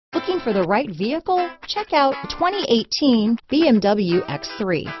Looking for the right vehicle? Check out 2018 BMW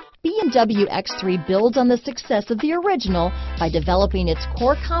X3. BMW X3 builds on the success of the original by developing its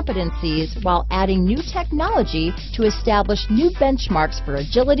core competencies while adding new technology to establish new benchmarks for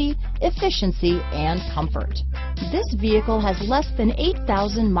agility, efficiency, and comfort. This vehicle has less than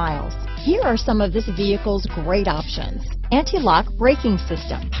 8,000 miles. Here are some of this vehicle's great options: anti-lock braking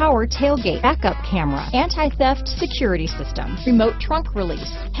system, power tailgate, backup camera, anti-theft security system, remote trunk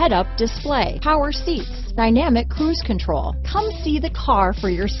release, head-up display, power seats, dynamic cruise control. Come see the car for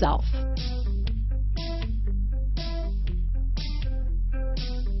yourself.